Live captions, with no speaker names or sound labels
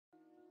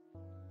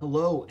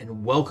Hello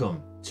and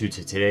welcome to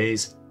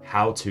today's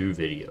how-to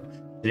video.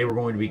 Today we're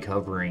going to be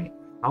covering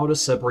how to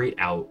separate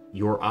out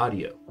your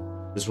audio.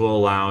 This will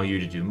allow you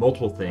to do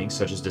multiple things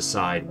such as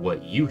decide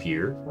what you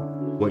hear,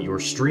 what your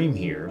stream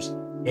hears,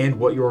 and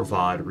what your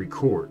VOD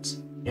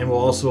records. And will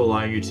also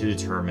allow you to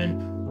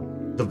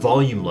determine the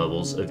volume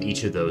levels of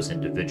each of those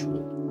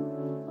individually.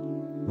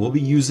 We'll be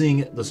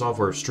using the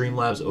software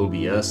Streamlabs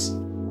OBS,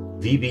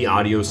 VOD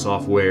Audio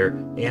software,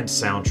 and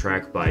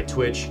Soundtrack by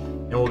Twitch,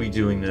 and we'll be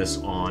doing this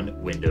on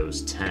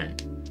Windows 10.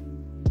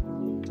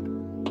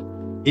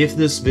 If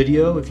this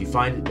video, if you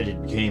find that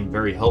it became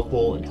very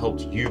helpful and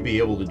helped you be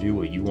able to do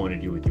what you want to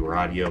do with your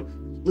audio,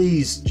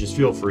 please just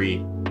feel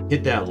free,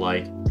 hit that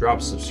like,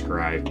 drop a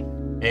subscribe,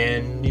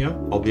 and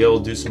I'll be able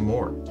to do some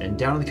more. And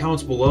down in the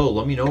comments below,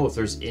 let me know if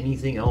there's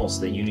anything else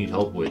that you need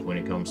help with when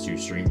it comes to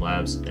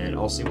Streamlabs, and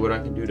I'll see what I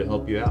can do to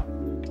help you out.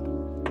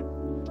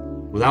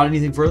 Without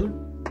anything further,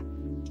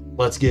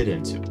 let's get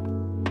into it.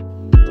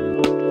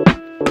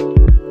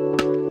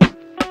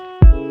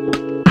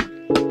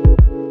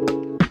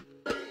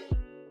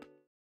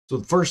 So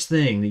the first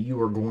thing that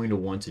you are going to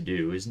want to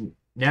do is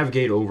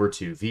navigate over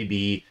to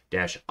vb-audio.com.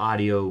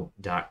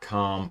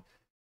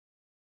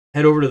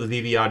 Head over to the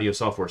VOD Audio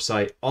software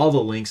site. All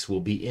the links will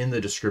be in the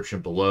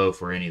description below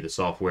for any of the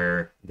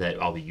software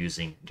that I'll be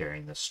using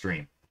during this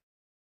stream.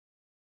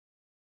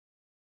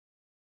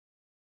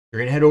 You're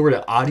going to head over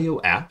to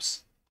Audio Apps,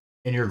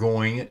 and you're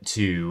going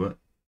to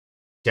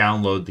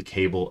download the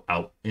cable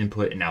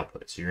input and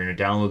output. So you're going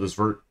to download this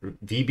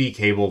VB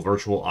cable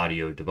virtual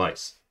audio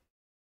device.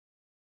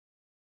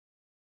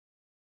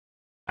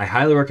 I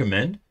highly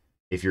recommend,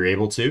 if you're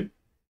able to,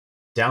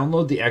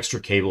 download the extra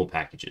cable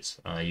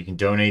packages. You can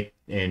donate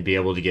and be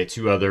able to get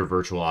 2 other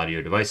virtual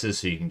audio devices,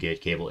 so you can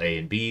get cable A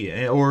and B,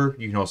 or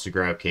you can also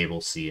grab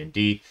cable C and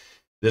D.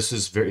 This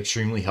is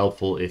extremely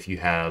helpful if you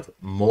have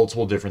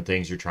multiple different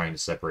things you're trying to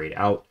separate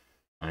out.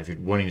 If you're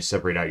wanting to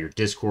separate out your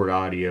Discord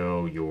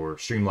audio, your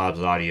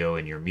Streamlabs audio,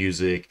 and your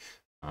music,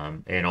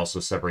 and also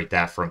separate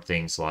that from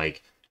things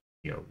like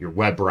your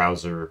web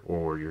browser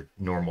or your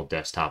normal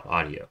desktop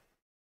audio.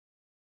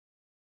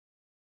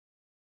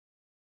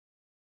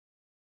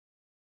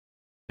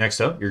 Next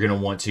up, you're going to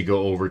want to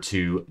go over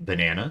to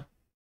Banana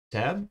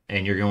tab,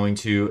 and you're going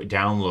to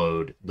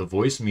download the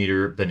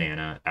Voicemeeter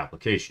Banana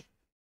application.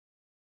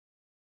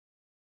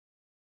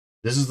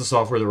 This is the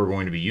software that we're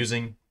going to be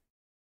using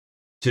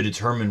to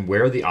determine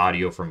where the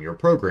audio from your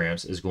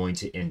programs is going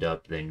to end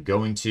up then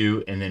going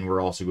to, and then we're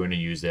also going to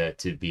use that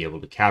to be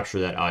able to capture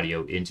that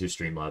audio into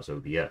Streamlabs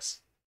OBS.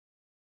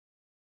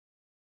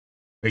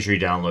 Make sure you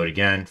download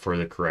again for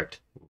the correct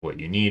what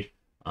you need.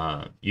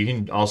 You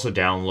can also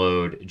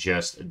download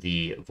just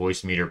the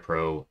Voicemeeter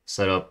Pro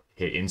setup,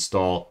 hit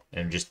install,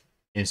 and just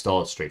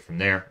install it straight from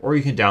there. Or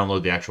you can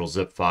download the actual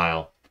zip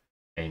file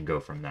and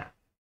go from that.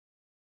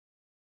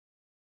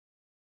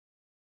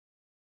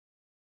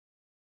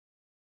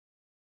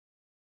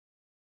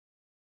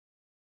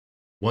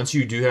 Once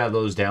you do have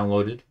those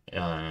downloaded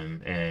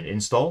and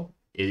installed,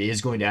 it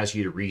is going to ask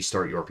you to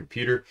restart your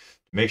computer to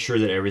make sure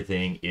that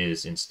everything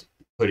is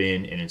put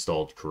in and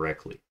installed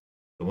correctly.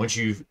 So once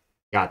you've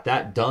got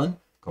that done,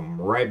 come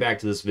right back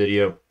to this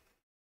video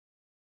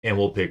and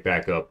we'll pick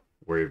back up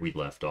where we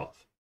left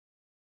off.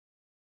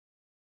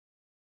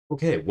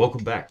 Okay,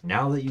 welcome back.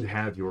 Now that you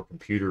have your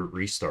computer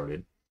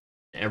restarted,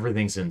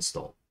 everything's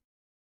installed,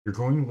 you're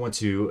going to want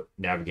to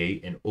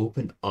navigate and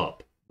open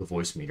up the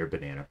Voicemeeter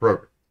Banana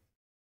program.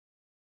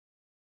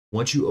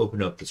 Once you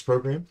open up this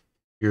program,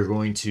 you're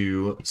going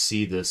to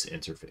see this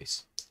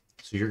interface.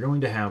 So you're going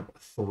to have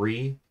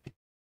 3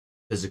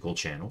 physical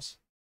channels,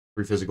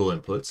 3 physical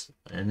inputs,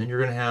 and then you're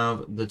going to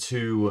have the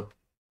 2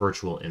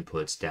 virtual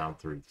inputs down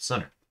through the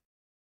center.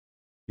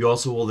 You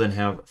also will then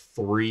have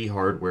 3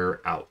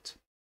 hardware out.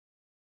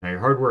 Now your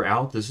hardware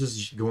out, this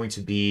is going to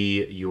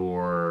be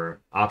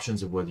your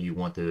options of whether you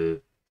want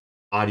the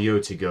audio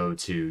to go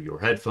to your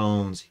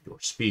headphones, your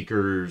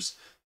speakers.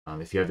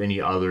 If you have any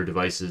other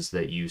devices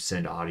that you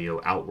send audio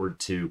outward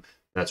to,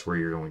 that's where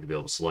you're going to be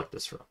able to select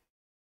this from.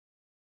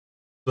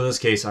 So in this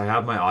case, I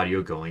have my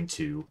audio going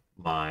to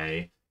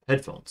my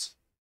headphones.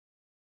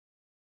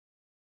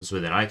 So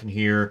then I can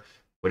hear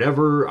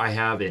whatever I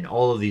have in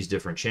all of these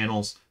different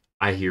channels,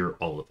 I hear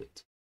all of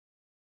it.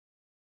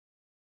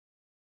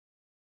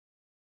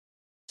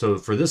 So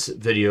for this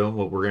video,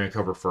 what we're going to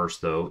cover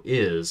first, though,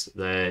 is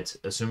that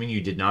assuming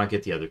you did not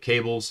get the other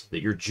cables,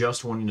 that you're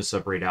just wanting to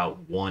separate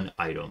out one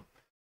item,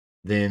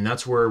 then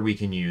that's where we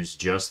can use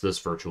just this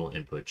virtual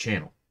input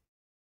channel.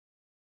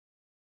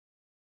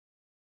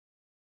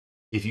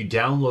 If you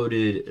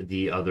downloaded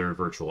the other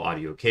virtual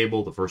audio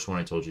cable, the first one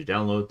I told you to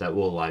download, that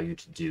will allow you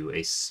to do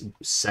a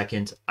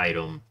second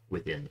item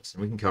within this.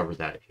 And we can cover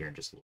that here in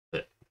just a little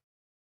bit.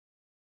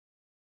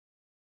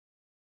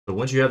 So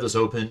once you have this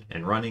open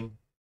and running,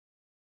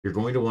 you're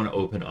going to want to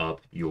open up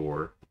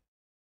your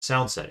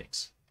sound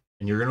settings.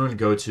 And you're going to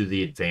go to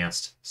the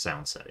advanced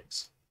sound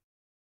settings.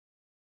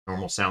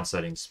 Normal sound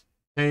settings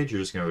page,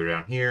 you're just going to go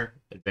down here,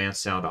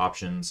 advanced sound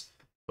options,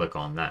 click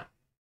on that.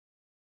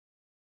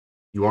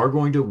 you are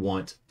going to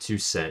want to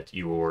set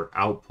your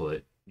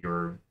output,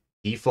 your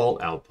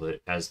default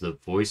output, as the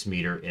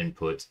Voicemeeter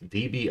input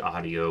VB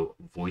Audio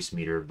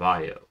Voicemeeter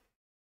VIO.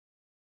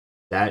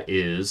 That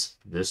is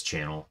this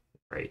channel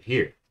right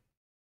here.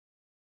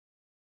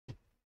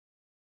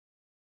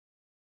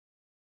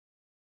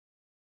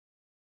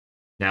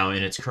 Now,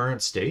 in its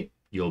current state,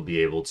 you'll be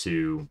able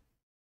to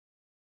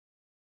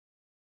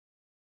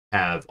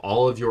have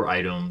all of your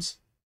items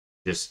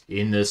just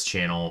in this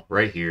channel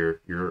right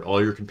here.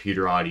 All your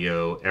computer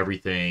audio,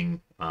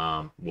 everything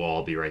will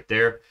all be right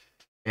there,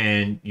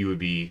 and you would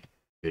be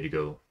good to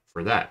go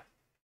for that.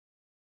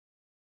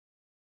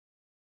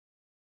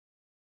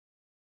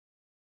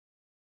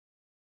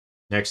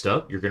 Next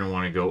up, you're going to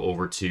want to go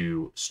over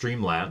to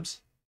Streamlabs,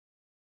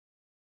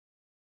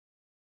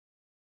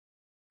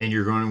 and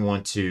you're going to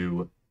want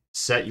to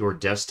set your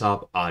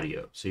desktop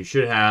audio. So you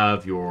should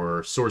have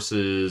your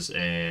sources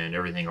and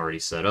everything already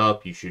set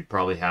up. You should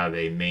probably have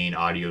a main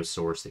audio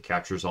source that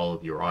captures all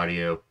of your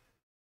audio.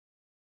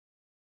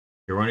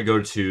 You're going to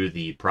go to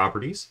the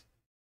properties,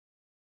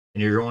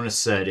 and you're going to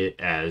set it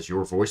as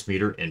your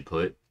Voicemeeter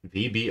input,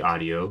 VB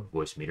Audio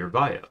Voicemeeter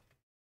VIO.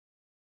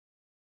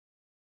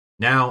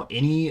 Now,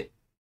 any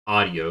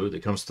audio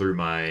that comes through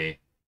my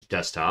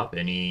desktop,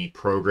 any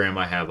program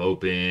I have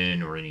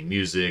open or any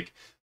music,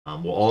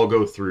 will all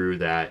go through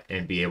that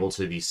and be able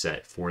to be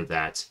set for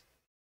that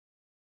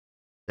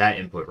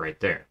input right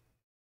there.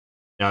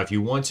 Now, if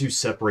you want to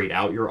separate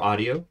out your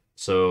audio,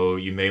 so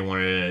you may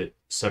want to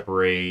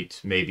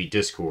separate maybe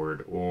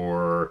Discord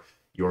or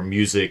your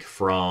music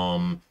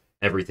from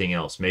everything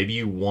else. Maybe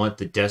you want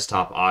the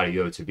desktop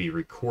audio to be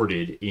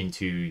recorded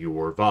into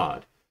your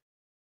VOD.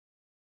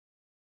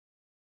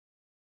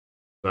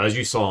 So as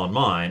you saw on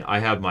mine, I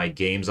have my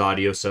games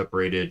audio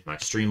separated, my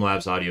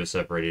Streamlabs audio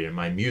separated, and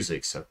my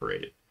music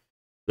separated.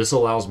 This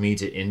allows me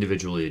to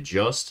individually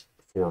adjust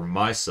for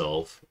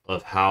myself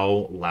of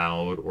how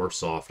loud or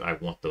soft I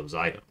want those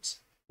items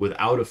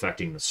without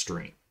affecting the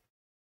stream.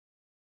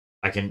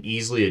 I can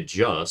easily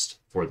adjust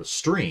for the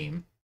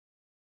stream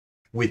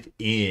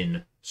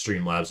within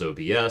Streamlabs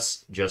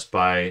OBS just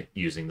by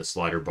using the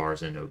slider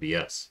bars in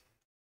OBS.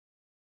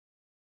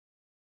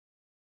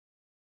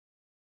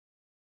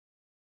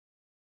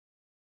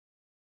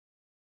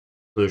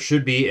 So there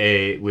should be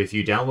if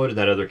you downloaded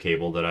that other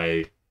cable that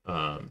I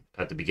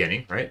at the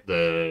beginning, right?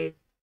 The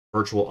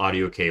virtual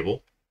audio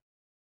cable.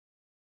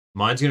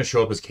 Mine's going to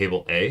show up as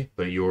cable A,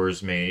 but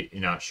yours may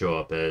not show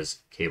up as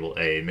cable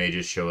A. It may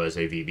just show as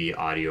a VB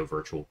audio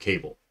virtual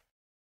cable.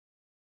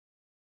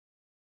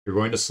 You're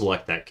going to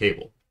select that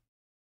cable.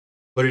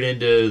 Put it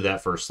into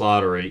that first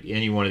slot or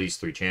any one of these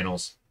three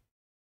channels.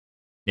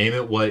 Name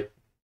it what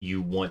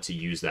you want to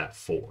use that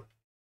for.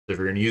 So if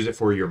you're going to use it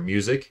for your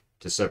music,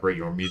 to separate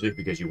your music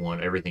because you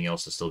want everything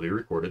else to still be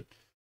recorded,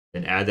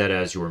 then add that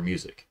as your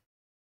music.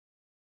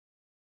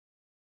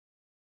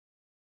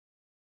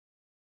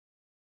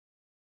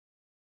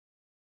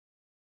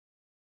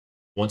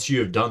 Once you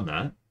have done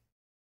that,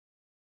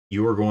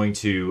 you are going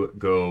to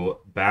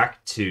go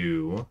back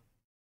to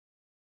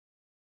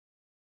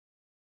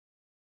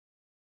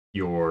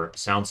your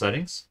sound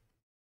settings,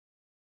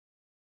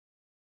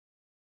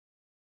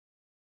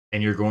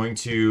 and you're going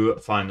to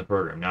find the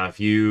program. Now,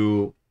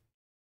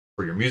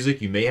 for your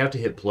music, you may have to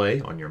hit play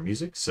on your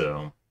music,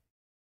 so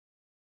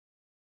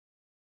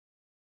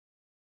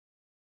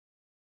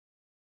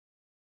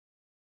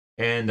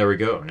and there we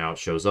go. Now it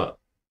shows up.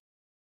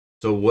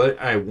 So what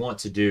I want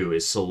to do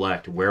is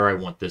select where I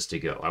want this to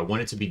go. I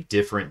want it to be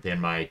different than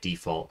my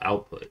default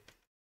output.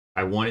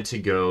 I want it to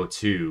go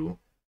to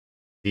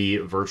the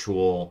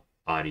virtual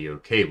audio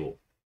cable,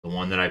 the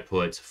one that I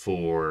put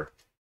for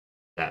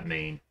that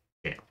main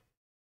channel.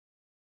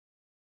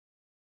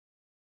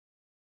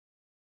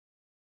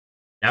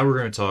 Now we're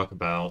going to talk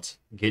about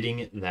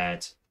getting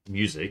that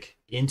music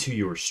into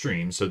your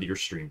stream so that your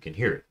stream can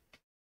hear it.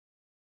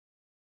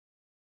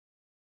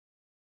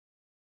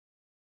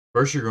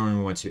 First, you're going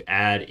to want to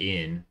add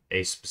in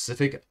a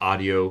specific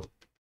audio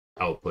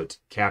output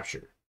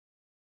capture.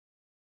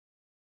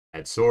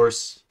 Add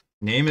source,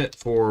 name it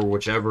for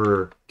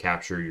whichever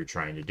capture you're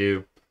trying to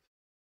do.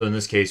 So in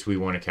this case, we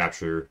want to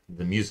capture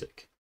the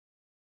music.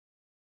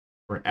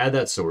 We're going to add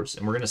that source,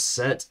 and we're going to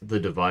set the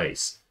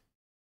device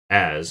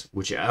as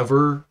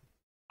whichever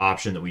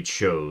option that we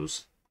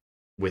chose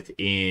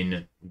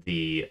within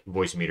the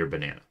Voicemeeter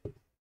banana.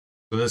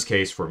 So in this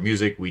case, for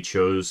music, we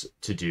chose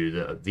to do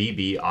the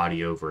VB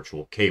Audio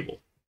Virtual Cable.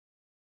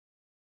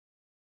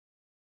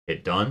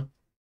 Hit done.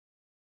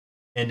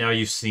 And now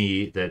you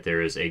see that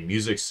there is a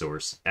music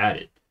source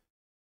added.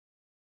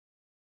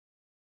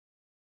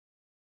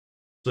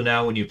 So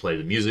now when you play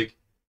the music,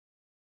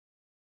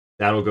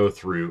 that'll go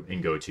through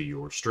and go to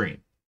your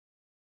stream.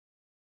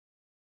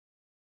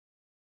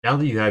 Now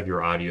that you have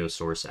your audio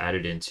source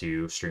added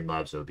into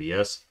Streamlabs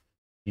OBS,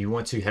 you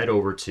want to head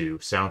over to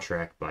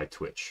Soundtrack by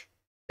Twitch.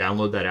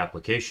 Download that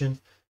application,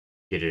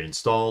 get it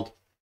installed,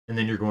 and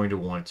then you're going to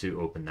want to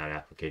open that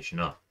application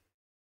up.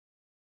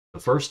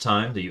 The first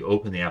time that you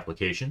open the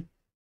application,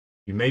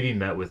 you may be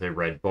met with a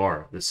red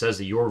bar that says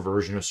that your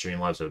version of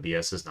Streamlabs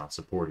OBS is not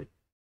supported.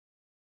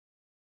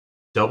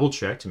 Double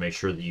check to make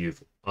sure that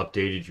you've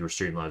updated your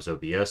Streamlabs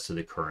OBS to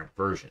the current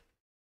version.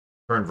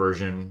 Current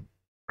version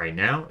right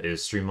now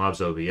is Streamlabs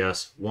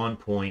OBS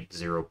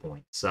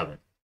 1.0.7.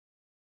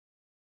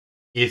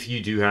 If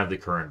you do have the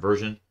current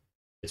version,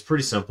 it's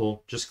pretty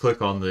simple. Just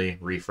click on the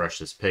refresh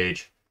this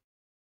page,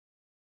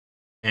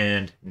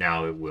 and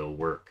now it will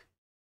work.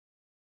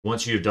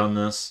 Once you've done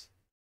this,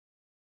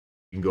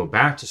 you can go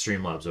back to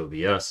Streamlabs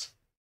OBS,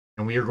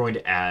 and we are going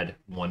to add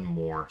one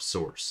more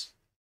source.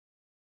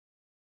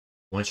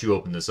 Once you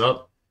open this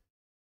up,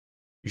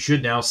 you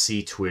should now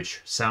see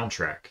Twitch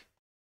soundtrack.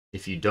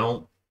 If you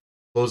don't,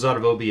 close out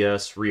of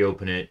OBS,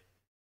 reopen it,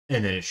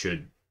 and then it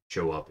should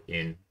show up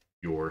in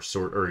your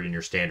in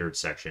your standard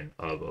section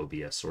of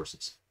OBS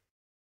sources.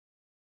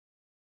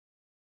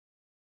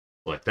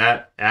 Select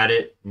that, add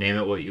it, name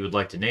it what you would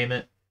like to name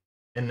it,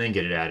 and then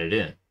get it added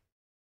in.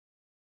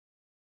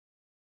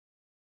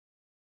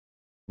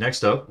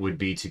 Next up would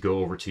be to go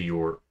over to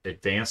your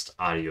advanced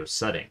audio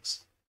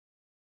settings.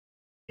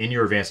 In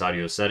your advanced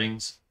audio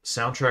settings,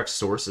 soundtrack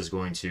source is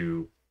going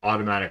to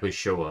automatically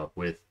show up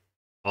with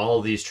all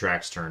of these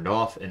tracks turned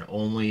off and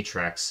only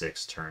track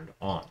 6 turned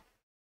on.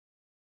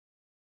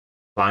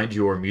 Find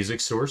your music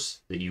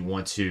source that you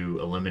want to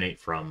eliminate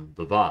from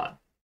the VOD.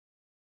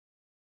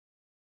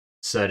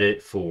 Set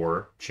it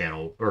for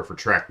for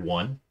track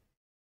 1,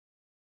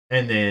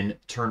 and then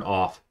turn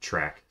off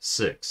track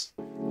 6.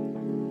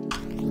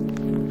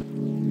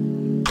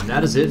 And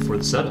that is it for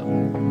the setup.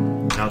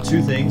 Now,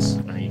 2 things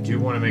you do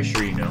want to make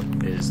sure you know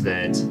is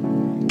that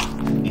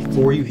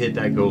before you hit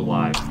that go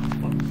live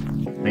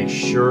button, make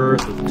sure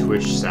that the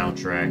Twitch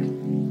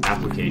soundtrack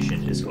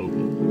application is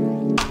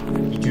open.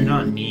 You do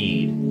not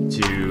need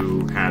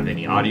to have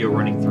any audio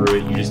running through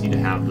it. You just need to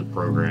have the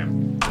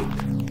program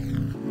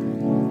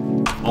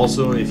open.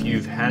 Also, if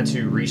you've had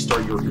to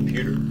restart your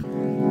computer,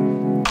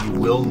 you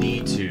will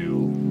need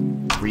to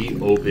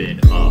reopen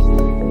up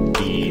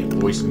the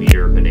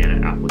Voicemeeter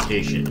Banana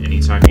application.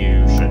 Anytime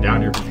you shut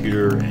down your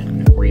computer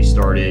and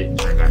restart it,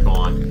 turn it back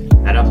on,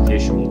 that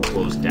application will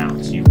close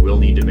down. So you will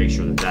need to make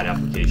sure that that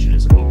application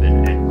is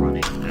open and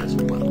running as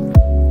well.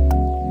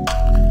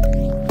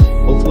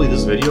 Hopefully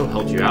this video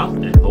helped you out,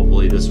 and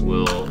hopefully this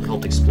will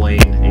help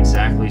explain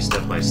exactly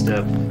step by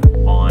step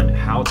on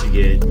how to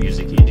get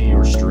music into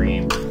your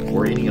stream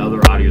or any other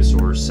audio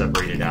source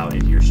separated out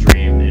into your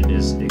stream, and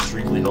is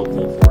extremely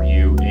helpful for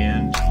you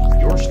and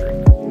your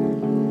stream.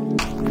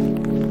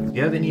 If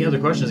you have any other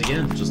questions,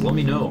 again, just let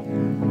me know.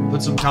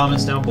 Put some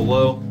comments down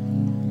below.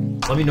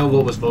 Let me know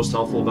what was most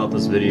helpful about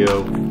this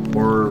video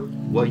or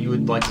what you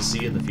would like to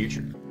see in the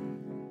future.